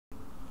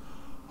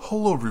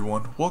Hello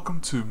everyone,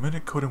 welcome to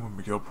Minute Coding with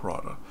Miguel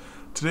Parada.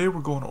 Today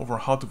we're going over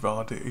how to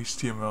validate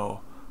HTML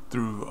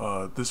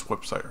through this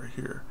website right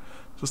here.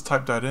 Just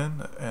type that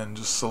in and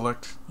just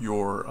select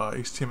your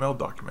HTML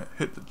document.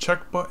 Hit the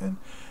check button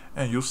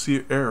and you'll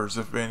see errors,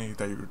 if any,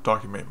 that your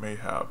document may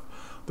have.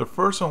 The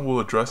first one we'll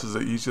address is the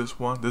easiest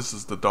one. This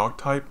is the dog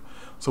type.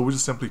 So we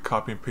just simply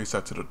copy and paste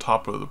that to the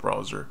top of the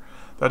browser.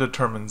 That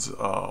determines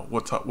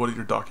what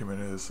your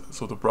document is,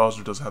 so the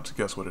browser doesn't have to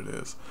guess what it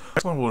is. The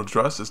next one we'll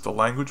address is the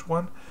language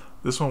one.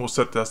 This one will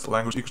set that the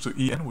language equals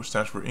to EN, which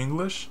stands for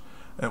English,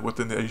 and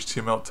within the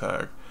HTML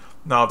tag.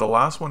 Now the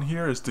last one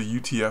here is the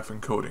UTF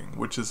encoding,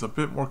 which is a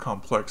bit more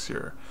complex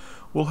here.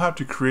 We'll have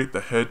to create the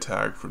head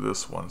tag for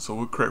this one, so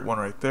we'll create one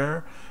right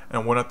there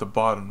and one at the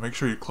bottom. Make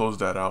sure you close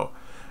that out.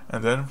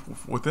 And then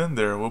within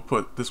there, we'll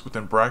put this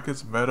within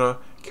brackets, meta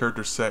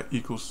character set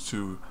equals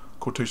to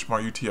quotation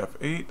mark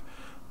UTF-8.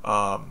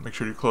 Make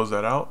sure you close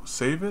that out,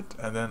 save it,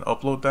 and then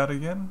upload that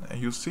again, and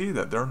you'll see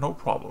that there are no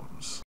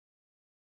problems.